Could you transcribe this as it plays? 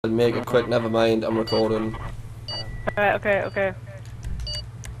Make it quick, never mind, I'm recording. Alright, okay.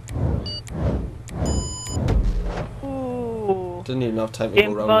 Ooh. Didn't even have time to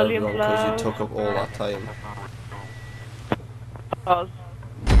go round everyone because you took up all that time. Soz.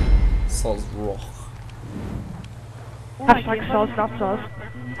 Soz rock. Hashtag soz, not soz.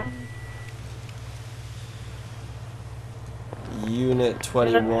 Unit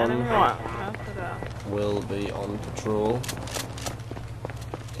 21 After that. will be on patrol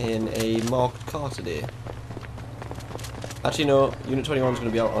in a marked car today. Actually no, Unit 21 is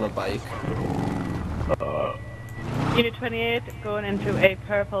going to be out on a bike. Unit 28 going into a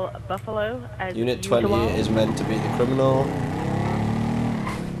purple buffalo as Unit usual. 28 is meant to be the criminal.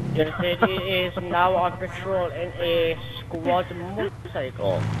 Unit 30 is now on patrol in a squad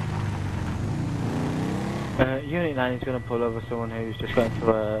motorcycle. Unit 9 is going to pull over someone who's just got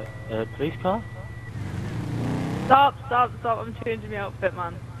into a police car. Stop, I'm changing my outfit,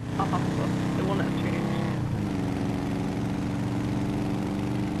 man. They won't let us change.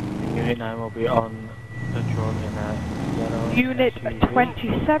 Unit 9 will be on patrol in a yellow Unit SUV.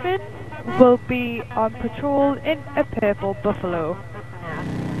 27 will be on patrol in a purple buffalo.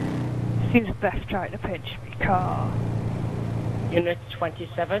 Seems Beth trying to pinch me car. Unit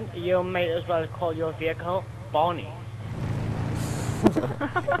 27, you may as well call your vehicle Bonnie.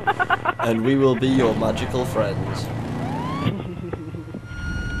 And we will be your magical friends.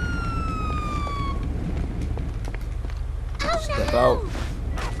 Step out.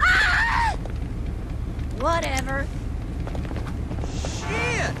 Whatever.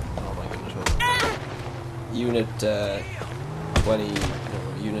 Oh my goodness.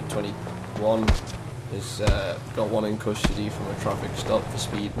 Unit 21 is got one in custody from a traffic stop for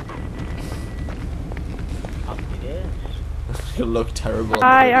speed. It is. You'll look terrible. On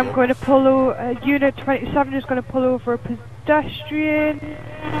I the am video. going to pull over. Unit 27 is going to pull over a pedestrian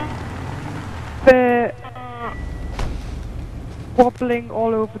for wobbling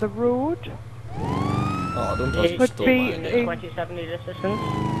all over the road. Oh, don't touch Would the stop be mine. Unit 27 need assistance.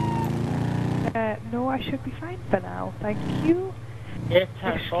 No, I should be fine for now. Thank you. Unit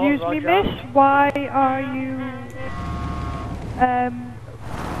 10, Excuse me, Roger. miss. Why are you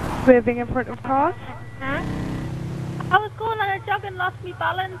swerving in front of cars? I was going on a jog and lost my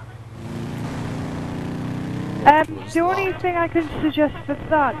balance. The only thing I can suggest for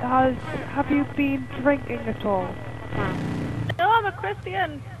that have you been drinking at all? No, I'm a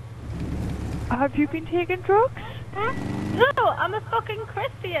Christian. Have you been taking drugs? No, I'm a fucking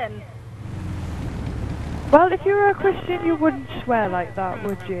Christian. Well, if you were a Christian, you wouldn't swear like that,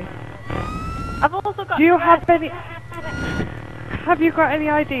 would you? I've also got. Do you have any? Have you got any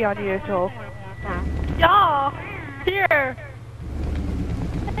ID on you at all? Yeah. Here.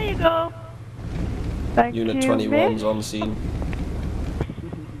 There you go. Thank Unit you, 21's miss. on scene.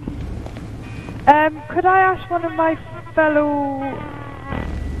 Could I ask one of my fellow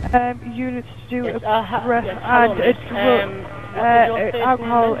units to do Yes, a breath yes, hello, and miss. What is your first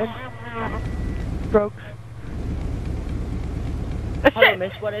alcohol name, and drugs? Hello,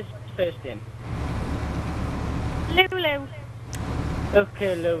 miss. What is first name? Lulu.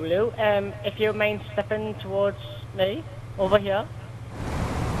 Okay, Lulu. If you mind stepping towards me, over here,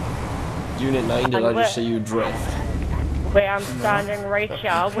 Unit 9, did And I just where- see you drift? where I'm standing right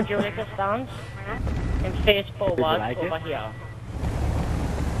here, would you like a stance? And face forward like it? over here.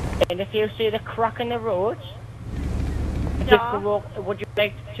 And if you see the crack in the road, just Yeah. to walk, would you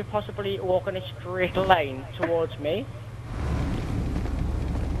like to possibly walk in a straight line towards me?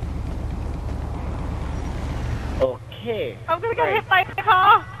 Okay. I'm gonna get Right. hit by a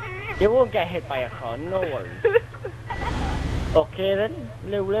car. You won't get hit by a car, no worries. Okay then,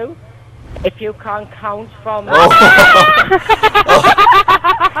 Lulu. If you can count from... You were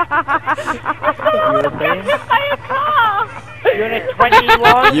saying? By a car. Unit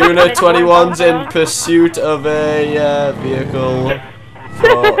 21. Unit 21's in pursuit of a vehicle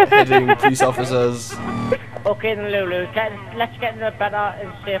for hitting police officers. Okay then, Lulu. Let's get in a better and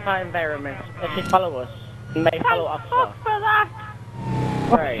safer environment. If you follow us. You may follow Thank officer. fuck for that.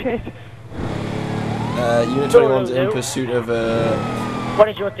 Oh Right. shit! Unit 21's in Lulu. pursuit of a What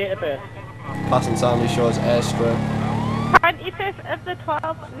is your date of birth? passing Sandy Shores airstrip, 25th of the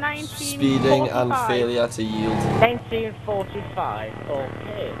 12th, 1945. speeding and failure to yield. 1945.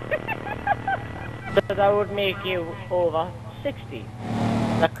 Okay. So that would make you over 60. Is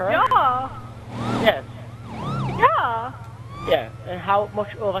that correct? Yeah. Yes. Yeah. Yeah. And how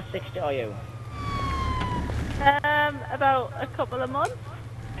much over 60 are you? About a couple of months.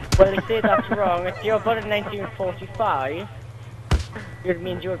 Well, you say that's wrong. If you're born in 1945, it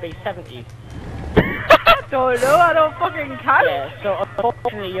means you would be 70. don't know, I don't fucking count. Yeah, so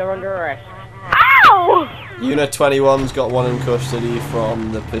unfortunately you're under arrest. Ow! Unit 21's got one in custody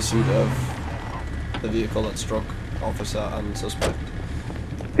from the pursuit of the vehicle that struck officer and suspect.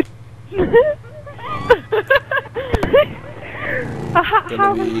 How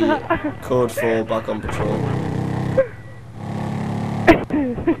Gonna was be that? code 4 back on patrol.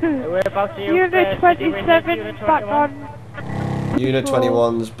 Whereabouts are you? Unit City Ranger, 27 Unit back 21? on. Unit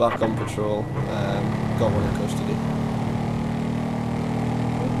patrol. 21's back on patrol. Got one in custody.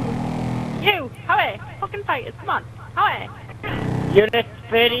 You, hurry! Fucking fighters, come on, hurry! Unit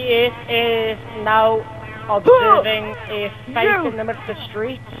 38 is now observing a fight in the middle of the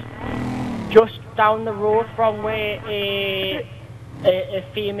street, just down the road from where a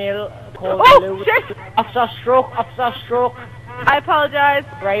female called Lou. shit! Officer stroke, officer stroke. I apologise.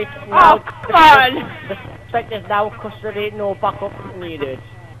 Right now, come on! the suspect is now custody, no backup needed.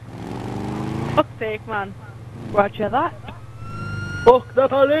 Fuck's sake, man. Roger that. Fuck the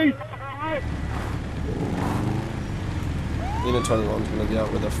police! Unit 21's gonna be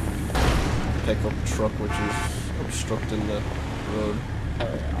out with a pickup truck which is obstructing the road.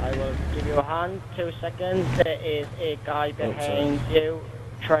 I will give you a hand, 2 seconds. There is a guy behind you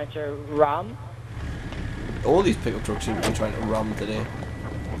trying to ram. All these pickup trucks seem to be trying to ram today.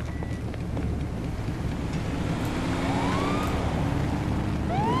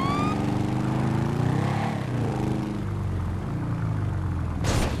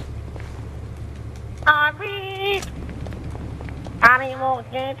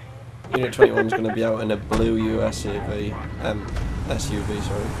 Unit 21's going to be out in a blue SUV,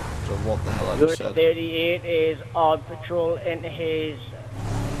 sorry. So what the hell I just Unit said. 38 is on patrol in his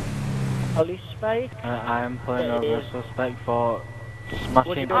police bike. I am pulling over a suspect for Would you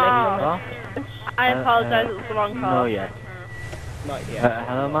smashing do the like car. I apologise, it was the wrong No car. yet. Not yet.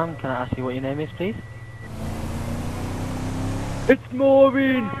 Hello ma'am, can I ask you what your name is please? It's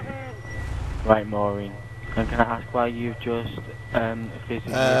Maureen! Right, Maureen. And can I ask why you've just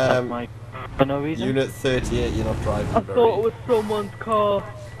physically attacked my for no reason? Unit 38, you're not driving I very. thought it was someone's car.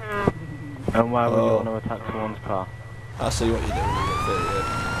 And why would you Oh. want to attack someone's car? I see what you're doing, Unit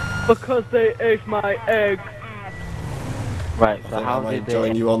 38. Because they ate my eggs. Right, I so think how I might did they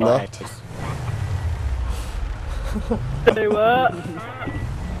join you on right. that. They were.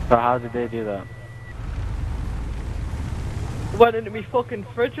 So how did they do that? Went into me fucking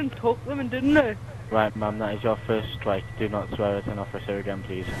fridge and took them and didn't they? Right, ma'am, that is your first strike. Do not swear at an officer again,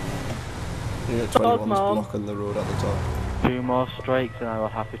 please. Unit Oh, 21's Mom. blocking the road at the top. 2 more strikes and I will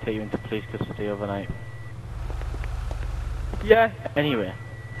have to take you into police custody overnight. Yeah. Anyway,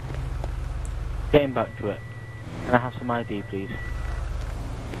 getting back to it. Can I have some ID, please?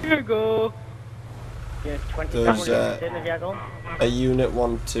 Here you go. Unit 20 There's, in the vehicle. A unit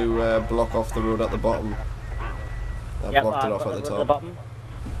want to block off the road at the bottom. I Yep, blocked it I've off got at the the top. bottom.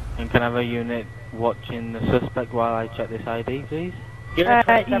 And can I have a unit watching the suspect while I check this ID, please? Unit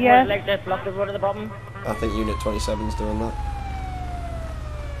 27 yes. would like to block the road at the bottom. I think Unit 27's doing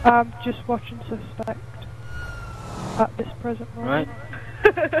that. Just watching suspect at this present Right? moment.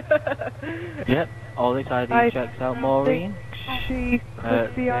 Yep, all this ID I checks out, Maureen. She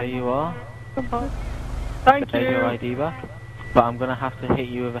could be There on you are. somehow. Thank There's your you. ID back. But I'm gonna have to hit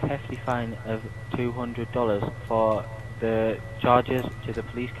you with a hefty fine of $200 for the charges to the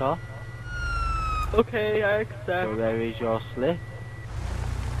police car. Okay, I So accept. there is your slip.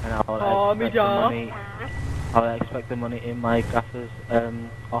 And I'll Oh, me expect the job. money. I'll expect the money in my gaffer's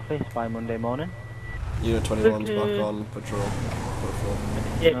office by Monday morning. Unit 21's Okay. back on patrol.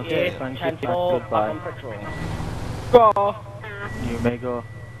 Unit Okay, 8, thank you. 10-4, back Goodbye. on patrol. Go. You may go.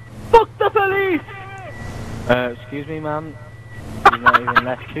 Fuck the police! Excuse me, ma'am. You've not even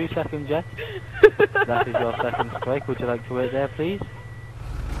left 2 seconds yet. That is your second strike. Would you like to wait there, please?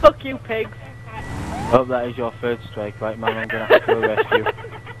 Fuck you, pigs. Oh, that is your third strike. Right, ma'am, I'm going to have to arrest you.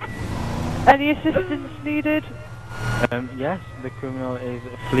 Any assistance needed? Yes, the criminal is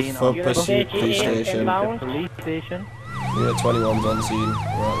fleeing For off Unit pursuit, police 38 station. the inbound. police station. Unit 21's on scene. We're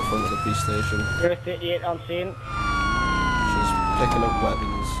at the front of the police station. Unit 38 on scene. She's picking up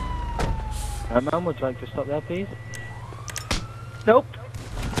weapons. Ma'am, would you like to stop there, please? Nope.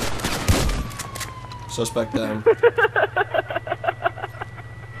 Suspect down.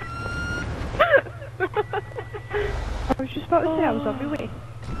 I was just about to say I was on my way.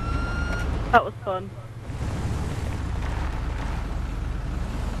 That was fun.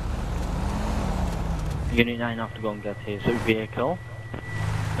 Unit 9 have to go and get his vehicle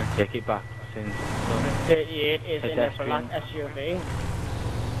and take it back since Unit 38 is in a Pedestrian. black SUV.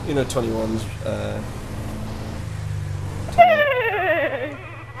 Unit 21's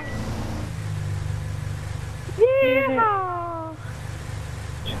Unit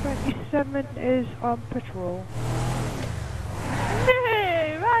 27 is on patrol.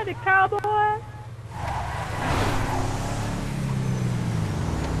 Hey, ride it, cowboy!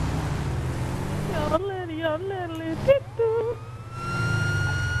 Yodelity, doo-doo.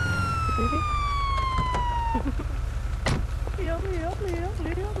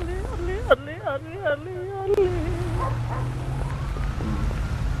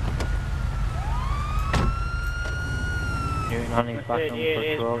 Unit 9 is back on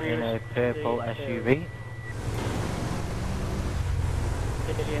patrol in a purple SUV.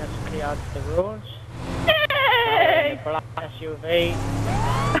 City has cleared the roads. Hey! Black SUV.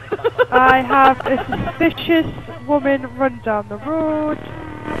 I have a suspicious woman run down the road.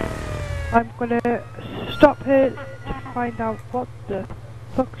 I'm gonna stop her to find out what the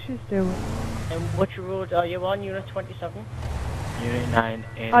fuck she's doing. And which road are you on, Unit 27? Unit 9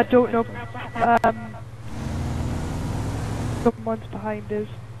 in... I don't know. Someone's behind us.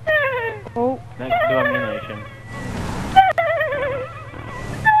 Oh. Next to ammunition.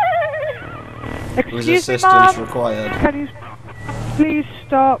 Excuse me, Assistance ma'am. required. Can you please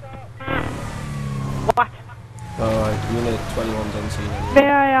stop? What? Alright, Unit 21's on scene anyway. May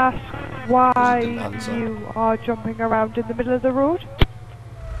I ask why Didn't answer. you are jumping around in the middle of the road?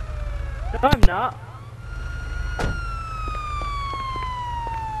 No, I'm not.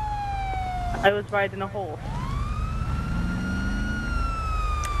 I was riding a horse.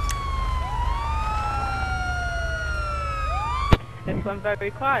 Yes, I'm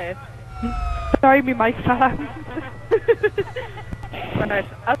very quiet. Sorry, me mic fell out. Right,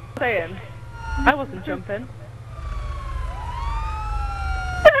 I was saying, I wasn't jumping.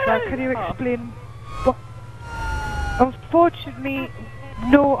 Now, can you explain what? Unfortunately,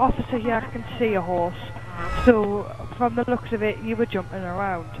 no officer here can see a horse. So, from the looks of it, you were jumping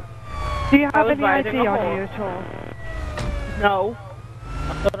around. Do you have was any riding ID a on you horse. at all? No.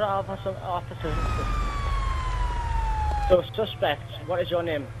 I thought I have some officers. So, suspects, what is your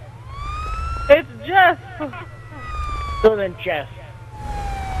name? It's Jeff! So then, Jeff.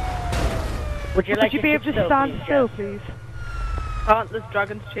 Would you like Would you be able to stand still, please? Aren't those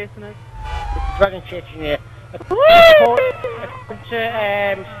dragons chasing us? Dragon chasing you. According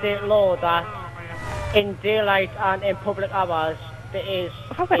to state law that in daylight and in public hours there is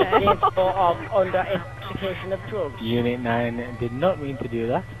a danger of under intoxication of drugs. Unit 9 did not mean to do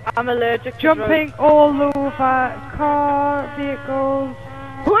that. I'm allergic to Jumping drugs. all over car, vehicles.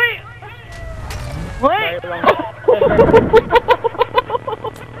 Wait! Wait! Very wrong.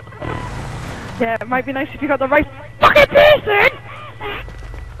 Yeah, it might be nice if you got the right fucking person!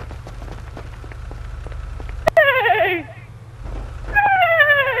 Hey!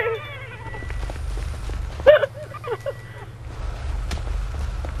 Hey!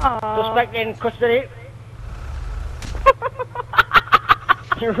 Aww. Suspect in custody.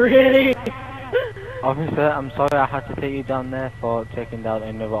 Really? Officer, I'm sorry I had to take you down there for taking down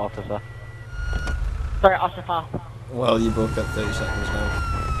another officer. Sorry, officer. Well, you both got 30 seconds now.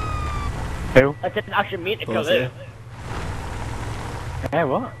 Who? I didn't actually mean to kill Both him. here. Hey,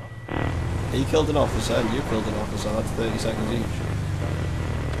 what? He killed an officer and you killed an officer. That's 30 seconds each.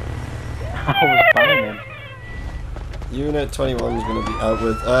 I was fine then. Unit 21 is going to be out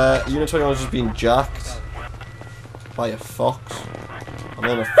with. Unit 21 is just being jacked by a fox. I'm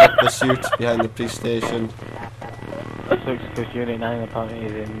on a foot pursuit behind the police station. That sucks because Unit 9 apparently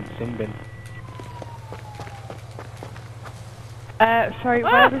is in Simbin. Sorry,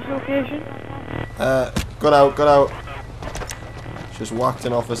 where is location? Got out. Just whacked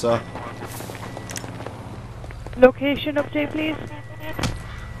an officer. Location update, please.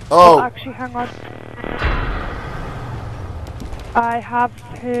 Oh! Actually, hang on. I have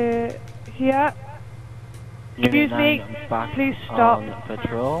her here. Unit Excuse me, 9 back please stop. on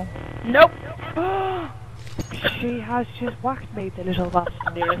patrol. Nope. She has just whacked me, the little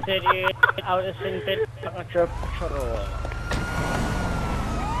bastard. Unit 38 out of Sinbin. Patrol.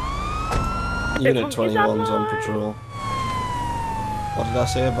 Unit 21's on patrol. What did I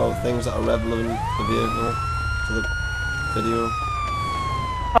say about things that are relevant to the vehicle? To the video?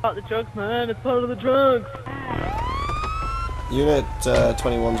 Part of the drugs, man. It's part of the drugs. Unit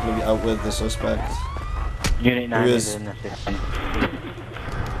 21's going to be out with the suspect. Unit 9 Who is is? an assistant.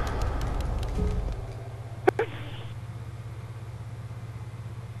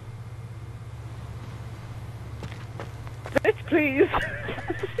 Bitch, please.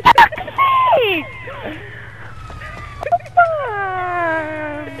 Hey! Come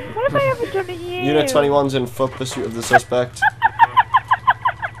on! What have I ever done to you? Unit 21's in foot pursuit of the suspect.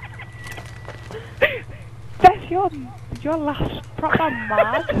 Beth, your last proper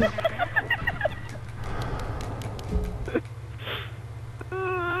mad.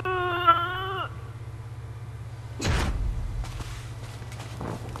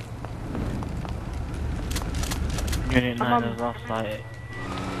 Unit 9 on- has lost sight.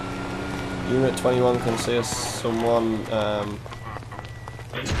 Unit 21 can see someone.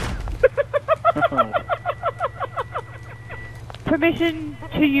 Permission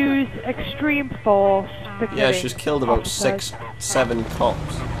to use extreme force for killing Yeah, she's killed about officers. 7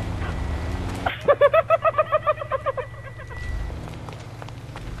 cops.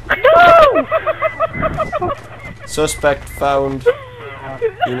 Suspect found.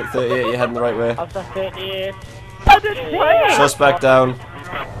 Unit 38, you're heading the right way. Officer 38. I didn't play. Suspect down.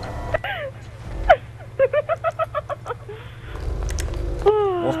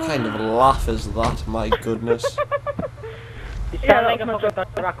 What kind of laugh is that? My goodness. You Yeah, sound like a that's my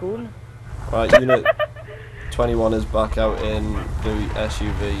fucking raccoon. Right, Unit 21 is back out in the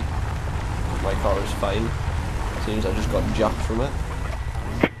SUV. My car is fine. Seems I just got jacked from it.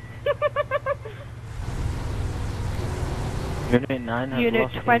 Unit 9 has Unit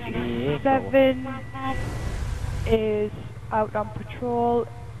lost his 27 is out on patrol.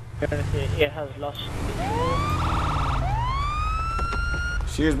 Unit 38 has lost.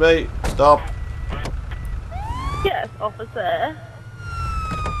 Excuse me, stop. Yes, officer.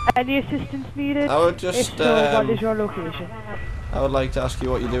 Any assistance needed? I would just, If so, what is your location? I would like to ask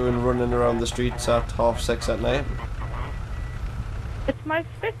you what you're doing running around the streets at 6:30 at night. It's my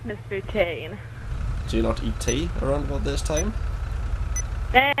fitness routine. Do you not eat tea around about this time?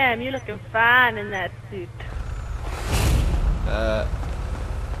 Damn, you're looking fine in that suit.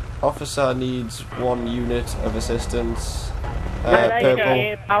 Officer needs 1 unit of assistance. I like Purple.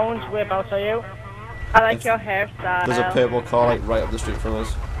 8 pounds. Whereabouts are you? I like If- your hairstyle. There's a purple car like right up the street from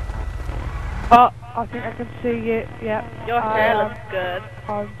us. Oh, I think I can see it. Yeah. Your I hair am looks good.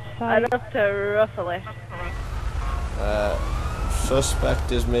 on I site. love to ruffle it.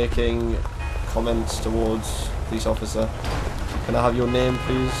 Suspect is making comments towards police officer. Can I have your name,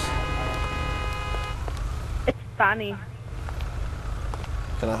 please? It's funny.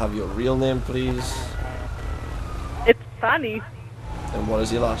 Can I have your real name, please? It's funny. And what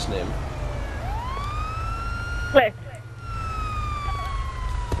is your last name? Cliff.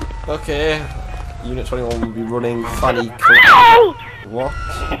 Okay. Unit 21 will be running Fanny What?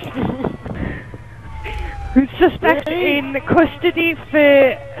 Suspect in custody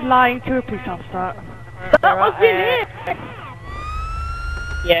for lying to a police officer. That was in it.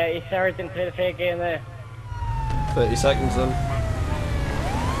 Yeah, Sarah didn't play the fake game there. 30 seconds then.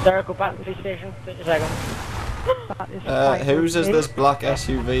 Sarah, go back to the police station. 30 seconds. That is fine Whose with is me. this black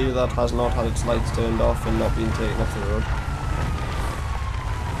SUV that has not had its lights turned off and not been taken off the road?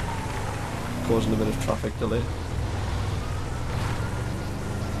 Causing a bit of traffic delay.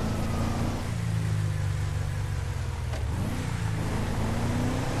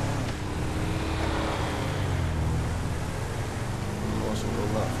 Wasn't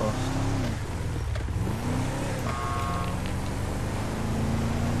going that fast.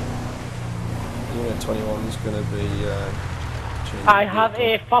 Unit 21 is going to be changing I have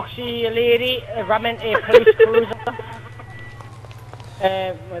vehicle. a foxy lady ramming a police cruiser.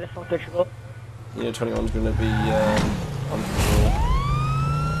 Where the fuck did she go? Unit 21 is going to be on patrol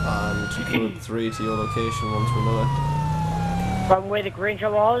and code 3 to your location, one to another. From where the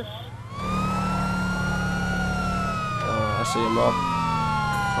Granger was. I see a marked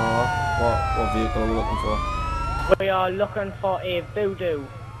car. What vehicle are we looking for? We are looking for a voodoo.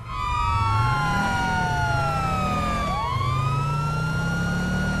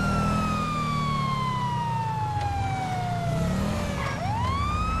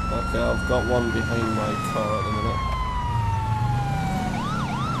 Okay, I've got one behind my car at the minute.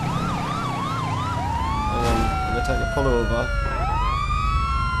 Hang on, I'm going to take a pull over.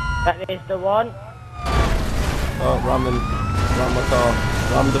 That is the one. Oh, ram my car.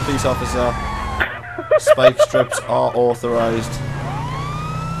 Ram the police officer. Spike strips are authorised.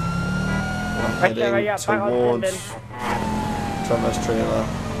 We're Right there, heading yeah, back on towards London. Trevor's trailer.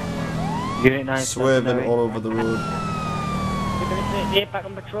 Unit 9 Swerving stationary. all over the road. We're going to say 8 back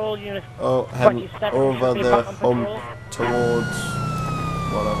on patrol. Unit Oh, heading 27 over should be the back on hump patrol. towards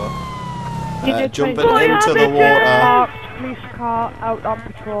whatever. Unit Jumping 27 into the water. Marked police car out on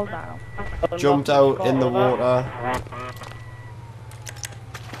patrol now. Jumped out in the water.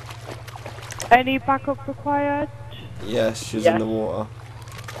 Any backup required? Yes, she's Yeah. in the water.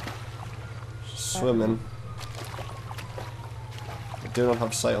 Swimming. I do not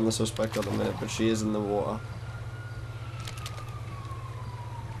have sight on the suspect at the minute, but she is in the water.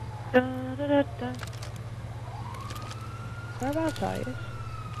 Whereabouts are you?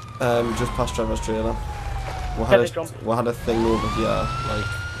 Just past Trevor's trailer. We Can they jump? had a thing over here, like,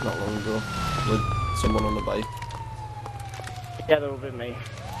 not long ago, with someone on the bike. Yeah, that will be me.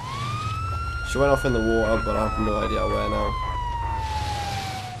 She went off in the water, but I have no idea where now.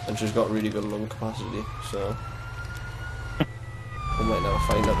 And she's got really good lung capacity, so we might never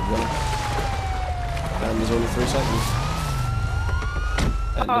find out, to be honest. And there's only 3 seconds.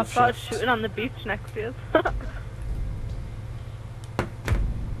 End Oh, I of started shift. shooting on the beach next to us.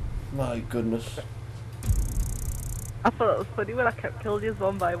 My goodness. I thought it was funny when I kept killing you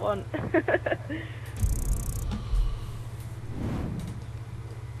one by one.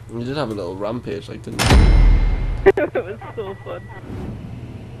 You did have a little rampage, like, didn't you? It was so fun.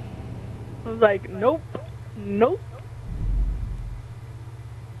 I was like, nope, nope.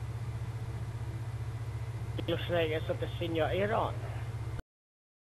 Looks like it's at the senior Iran.